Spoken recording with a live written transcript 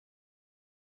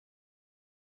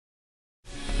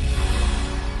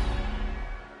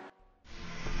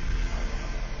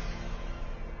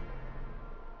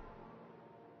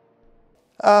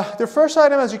The first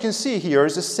item, as you can see here,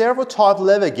 is the Servo Type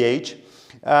Level Gauge.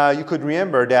 You could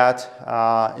remember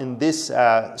that in this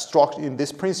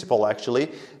principle,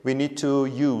 actually, we need to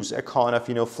use a kind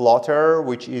of floater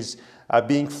which is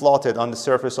being floated on the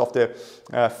surface of the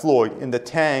fluid in the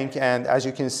tank. And as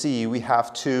you can see, we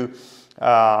have two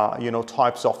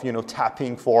types of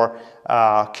tapping for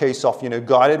case of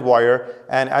guided wire.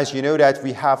 And as you know that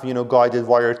we have guided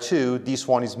wire too. This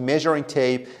one is measuring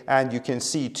tape, and you can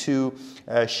see two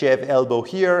shave elbow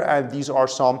here, and these are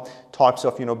some types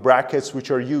of brackets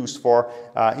which are used for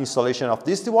installation of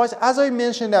this device. As I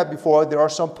mentioned that before, there are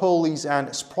some pulleys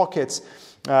and sprockets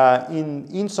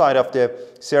inside of the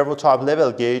Servo Type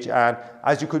Level Gauge. And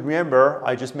as you could remember,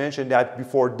 I just mentioned that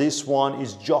before, this one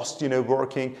is just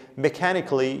working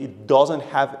mechanically. It doesn't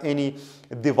have any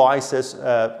devices,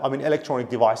 electronic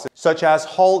devices such as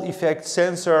Hall effect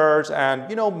sensors and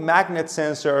magnet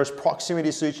sensors,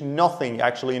 proximity switch, nothing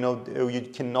actually. You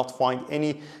cannot find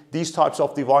any these types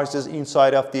of devices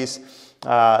inside of this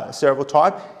Servo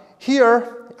Type.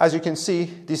 Here, as you can see,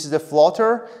 this is the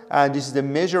floater and this is the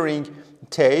measuring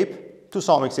tape. To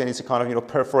some extent, it's a kind of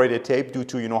perforated tape due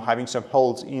to having some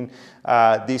holes in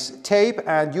this tape,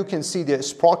 and you can see the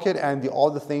sprocket and the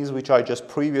other things which I just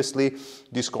previously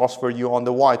discussed for you on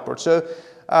the whiteboard. So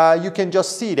you can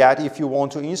just see that if you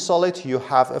want to install it, you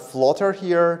have a floater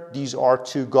here. These are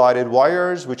two guided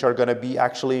wires which are going to be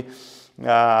actually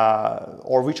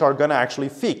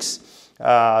fix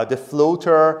the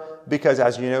floater, because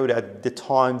as you know that the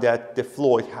time that the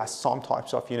fluid has some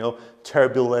types of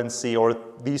turbulency or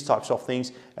these types of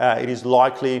things, it is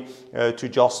likely to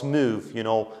just move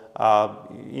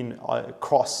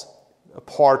across a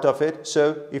part of it.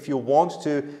 So if you want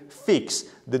to fix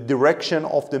the direction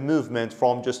of the movement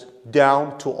from just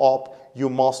down to up, you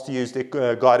must use the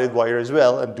guided wire as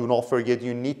well. And do not forget,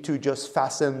 you need to just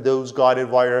fasten those guided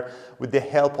wire with the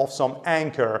help of some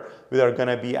anchor that are going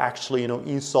to be actually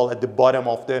installed at the bottom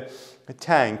of the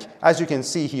tank. As you can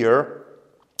see here,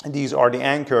 these are the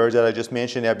anchors that I just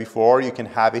mentioned before. You can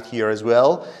have it here as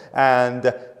well.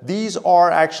 And these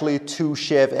are actually two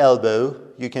shave elbow.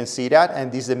 You can see that.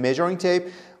 And this is the measuring tape,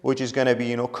 which is going to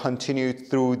be continued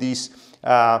through this,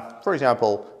 for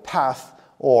example, path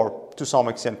or to some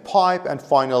extent pipe, and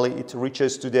finally it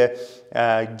reaches to the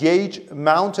gauge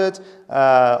mounted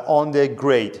on the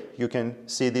grade. You can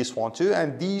see this one too,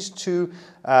 and these two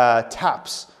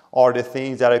taps are the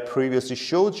things that I previously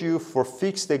showed you for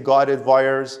fix the guided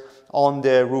wires on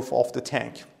the roof of the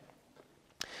tank.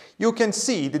 You can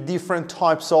see the different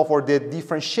types of or the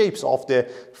different shapes of the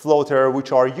floater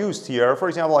which are used here. For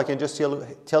example, I can just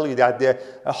tell you that the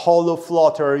hollow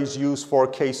floater is used for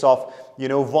a case of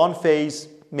one phase,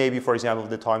 maybe for example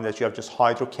the time that you have just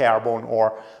hydrocarbon,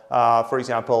 or for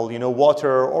example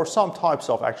water, or some types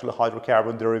of actually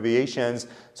hydrocarbon derivations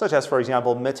such as for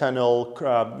example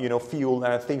methanol, fuel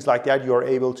and things like that. You are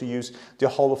able to use the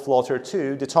hollow floater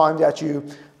too. The time that you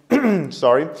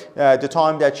the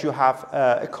time that you have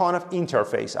a kind of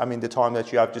interface, the time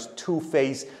that you have just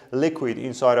two-phase liquid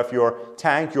inside of your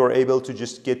tank, you're able to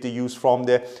just get the use from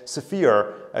the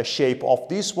sphere shape of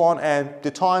this one. And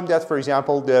the time that, for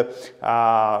example, the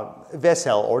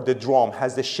vessel or the drum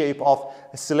has the shape of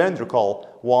a cylindrical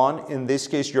one, in this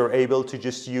case, you're able to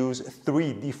just use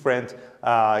three different,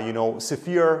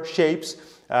 sphere shapes.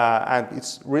 And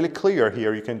it's really clear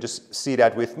here. You can just see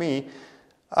that with me.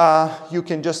 You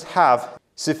can just have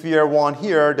sphere one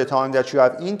here, the time that you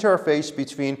have interface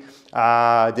between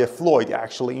the fluid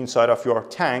actually inside of your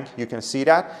tank, you can see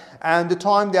that. And the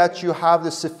time that you have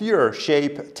the sphere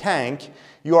shape tank,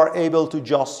 you are able to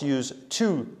just use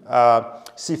two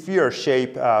sphere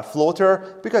shape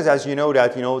floater, because as you know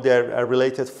that they're a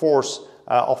related force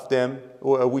of them,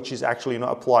 which is actually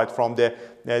applied from the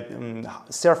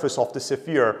surface of the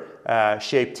sphere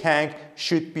shaped tank,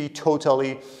 should be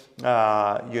totally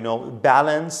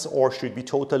balance, or should be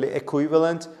totally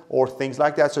equivalent, or things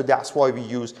like that. So that's why we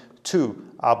use two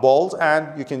balls,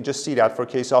 and you can just see that for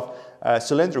case of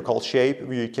cylindrical shape,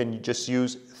 we can just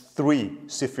use three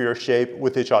sphere shape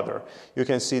with each other. You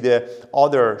can see the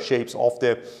other shapes of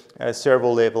the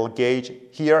servo level gauge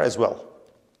here as well.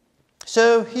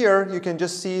 So here you can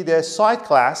just see the side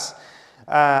class.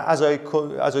 As I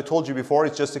told you before,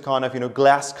 it's just a kind of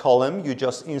glass column. You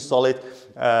just install it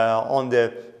on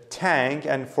the tank,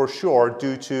 and for sure,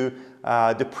 due to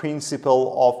the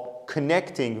principle of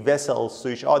connecting vessels to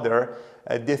each other,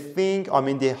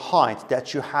 the height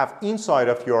that you have inside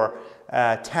of your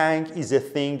tank is a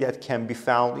thing that can be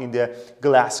found in the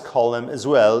glass column as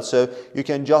well. So you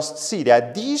can just see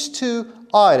that these two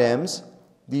items,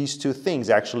 these two things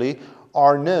actually,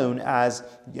 are known as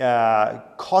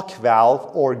cock valve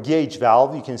or gauge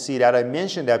valve. You can see that I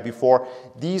mentioned that before.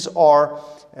 These are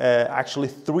actually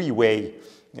three-way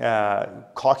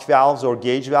cock valves or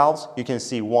gauge valves. You can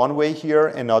see one way here,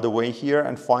 another way here,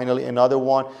 and finally another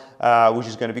one which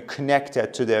is going to be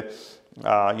connected to the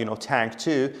tank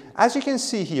too. As you can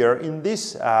see here in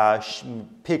this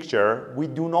picture, we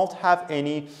do not have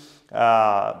any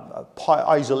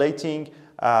isolating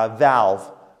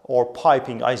valve or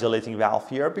piping isolating valve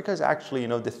here, because actually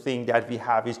the thing that we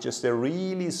have is just a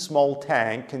really small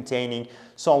tank containing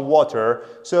some water,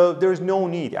 so there's no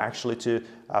need actually to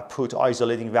put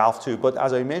isolating valve too. But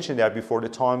as I mentioned that before, the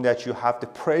time that you have the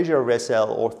pressure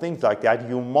vessel or things like that,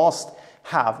 you must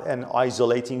have an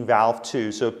isolating valve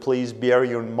too. So please bear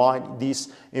in mind this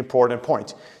important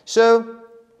point. So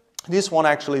this one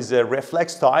actually is a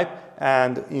reflex type,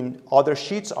 and in other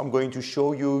sheets I'm going to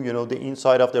show you, the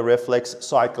inside of the reflex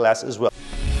side glass as well.